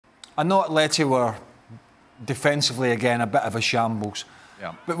I know Atleti were defensively, again, a bit of a shambles.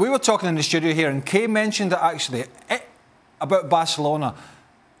 Yeah. But we were talking in the studio here, and Kay mentioned it actually, about Barcelona.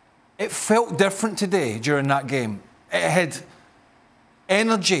 It felt different today during that game. It had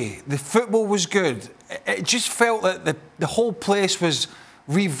energy. The football was good. It just felt that the whole place was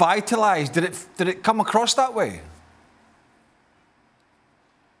revitalised. Did it come across that way?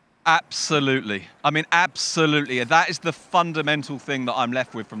 Absolutely. I mean, absolutely. That is the fundamental thing that I'm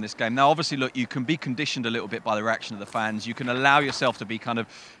left with from this game. Now, obviously, look, you can be conditioned a little bit by the reaction of the fans. You can allow yourself to be kind of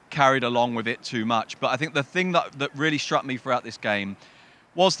carried along with it too much. But I think the thing that really struck me throughout this game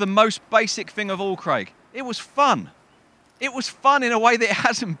was the most basic thing of all, Craig. It was fun. It was fun in a way that it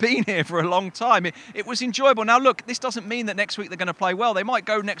hasn't been here for a long time. It was enjoyable. Now, look, this doesn't mean that next week they're going to play well. They might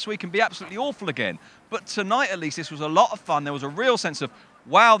go next week and be absolutely awful again. But tonight, at least, this was a lot of fun. There was a real sense of,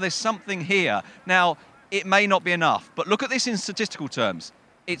 wow, there's something here. Now, it may not be enough, but look at this in statistical terms.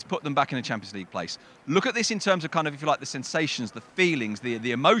 It's put them back in a Champions League place. Look at this in terms of kind of, if you like, the sensations, the feelings,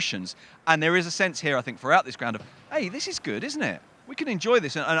 the emotions. And there is a sense here, I think, throughout this ground of, hey, this is good, isn't it? We can enjoy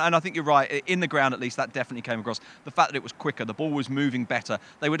this. And I think you're right. In the ground, at least, that definitely came across. The fact that it was quicker, the ball was moving better.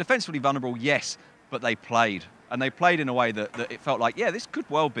 They were defensively vulnerable, yes, but they played. And they played in a way that it felt like, yeah, this could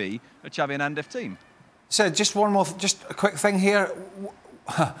well be a Xavi Hernandez team. So just one more, just a quick thing here.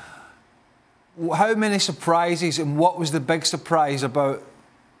 How many surprises, and what was the big surprise about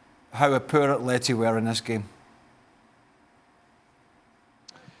how poor Atleti were in this game?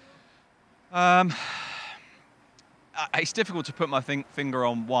 It's difficult to put my finger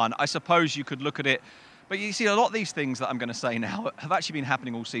on one. I suppose you could look at it, but you see a lot of these things that I'm going to say now have actually been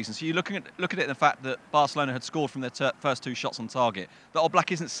happening all season. So you look at it in the fact that Barcelona had scored from their first 2 shots on target, that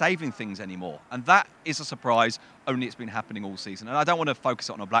Oblak isn't saving things anymore. And that is a surprise, only it's been happening all season. And I don't want to focus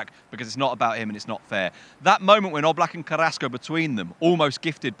on Oblak because it's not about him and it's not fair. That moment when Oblak and Carrasco between them almost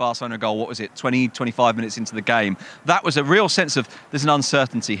gifted Barcelona a goal, what was it, 20, 25 minutes into the game, that was a real sense of there's an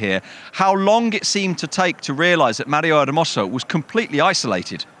uncertainty here. How long it seemed to take to realise that Mario Hermoso was completely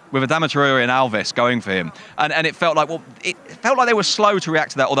isolated with Adama Traoré and Alves going for him. And it felt like, well, it felt like they were slow to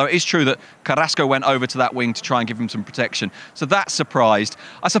react to that, although it is true that Carrasco went over to that wing to try and give him some protection. So that surprised.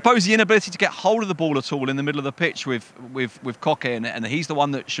 I suppose the inability to get hold of the ball at all in the middle of the pitch with Koke, and he's the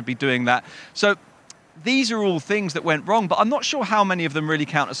one that should be doing that. So these are all things that went wrong, but I'm not sure how many of them really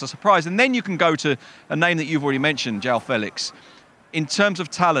count as a surprise. And then you can go to a name that you've already mentioned, João Félix. In terms of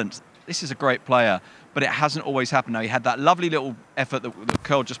talent, this is a great player, but it hasn't always happened. Now, he had that lovely little effort that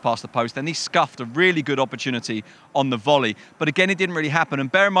curled just past the post. Then he scuffed a really good opportunity on the volley. But again, it didn't really happen.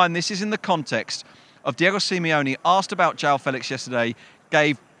 And bear in mind, this is in the context of Diego Simeone, asked about João Félix yesterday,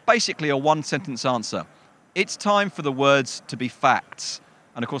 gave basically a one-sentence answer. It's time for the words to be facts.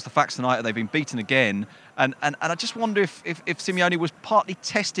 And, of course, the facts tonight are they've been beaten again. And I just wonder if Simeone was partly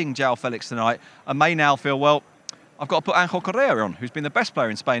testing João Félix tonight and may now feel, well, I've got to put Angel Correa on, who's been the best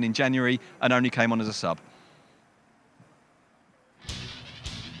player in Spain in January and only came on as a sub.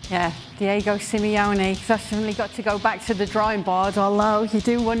 Yeah, Diego Simeone certainly got to go back to the drawing board, although you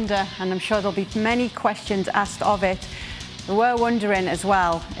do wonder, and I'm sure there'll be many questions asked of it. We were wondering as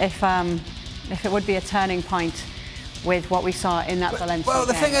well if it would be a turning point with what we saw in that Valencia Well,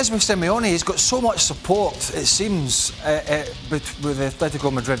 the game. thing is with Simeone, he's got so much support, it seems, with the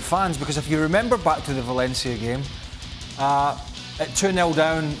Atletico Madrid fans, because if you remember back to the Valencia game, at 2-0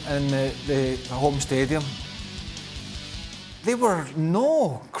 down in the home stadium, there were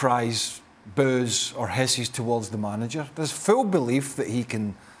no cries, boos or hisses towards the manager. There's full belief that he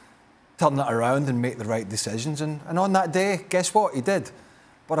can turn it around and make the right decisions, and on that day, guess what, he did.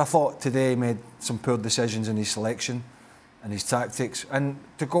 But I thought today he made some poor decisions in his selection and his tactics. And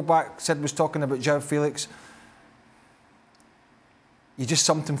to go back, Sid was talking about João Félix, you just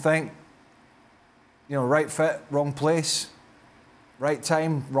sometimes think, you know, right fit, wrong place, right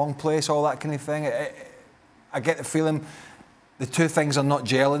time, wrong place, all that kind of thing. I get the feeling the two things are not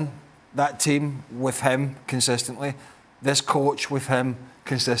gelling. That team with him consistently, this coach with him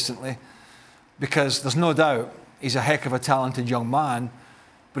consistently, because there's no doubt he's a heck of a talented young man,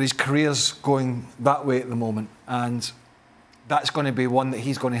 but his career's going that way at the moment, and that's going to be one that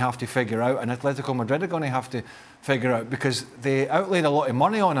he's going to have to figure out, and Atletico Madrid are going to have to figure out, because they outlaid a lot of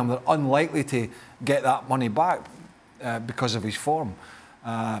money on him. They're unlikely to get that money back because of his form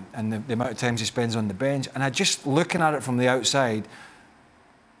and the amount of times he spends on the bench. And I just, looking at it from the outside,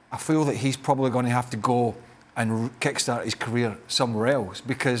 I feel that he's probably going to have to go and kickstart his career somewhere else,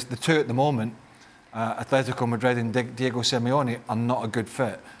 because the two at the moment, Atletico Madrid and Diego Simeone, are not a good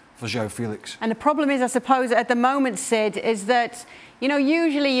fit for João Félix. And the problem is, I suppose, at the moment, Sid, is that You know,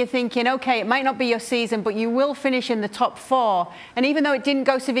 usually you're thinking, okay, it might not be your season, but you will finish in the top 4. And even though it didn't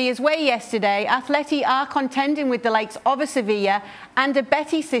go Sevilla's way yesterday, Atleti are contending with the likes of a Sevilla and a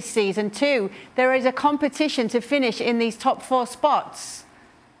Betis this season too. There is a competition to finish in these top 4 spots.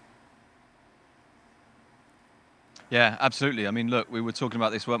 Yeah, absolutely. I mean, look, we were talking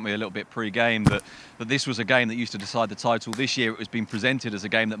about this, weren't we, a little bit pre-game, that this was a game that used to decide the title. This year it was being presented as a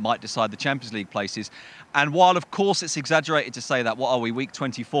game that might decide the Champions League places. And while, of course, it's exaggerated to say that, what are we, week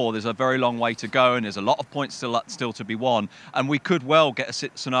 24, there's a very long way to go and there's a lot of points still to be won. And we could well get a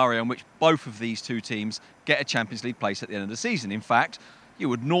scenario in which both of these two teams get a Champions League place at the end of the season. In fact, you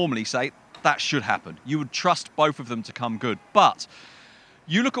would normally say that should happen. You would trust both of them to come good. But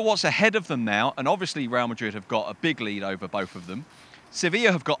you look at what's ahead of them now, and obviously Real Madrid have got a big lead over both of them.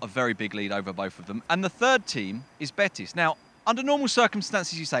 Sevilla have got a very big lead over both of them. And the third team is Betis. Now, under normal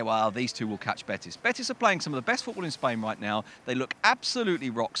circumstances, you say, well, these two will catch Betis. Betis are playing some of the best football in Spain right now. They look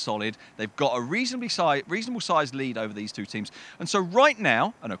absolutely rock solid. They've got a reasonable sized lead over these two teams. And so right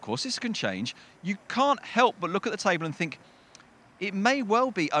now, and of course this can change, you can't help but look at the table and think, it may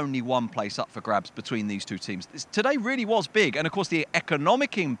well be only one place up for grabs between these two teams. Today really was big. And of course, the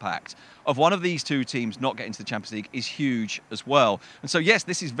economic impact of one of these two teams not getting to the Champions League is huge as well. And so, yes,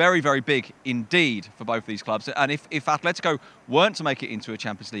 this is very, very big indeed for both of these clubs. And if Atletico weren't to make it into a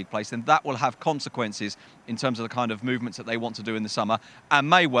Champions League place, then that will have consequences in terms of the kind of movements that they want to do in the summer, and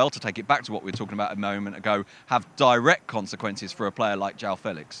may well, to take it back to what we were talking about a moment ago, have direct consequences for a player like João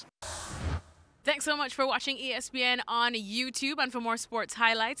Félix. Thanks so much for watching ESPN on YouTube. And for more sports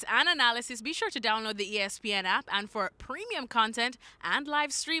highlights and analysis, be sure to download the ESPN app. And for premium content and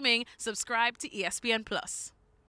live streaming, subscribe to ESPN Plus.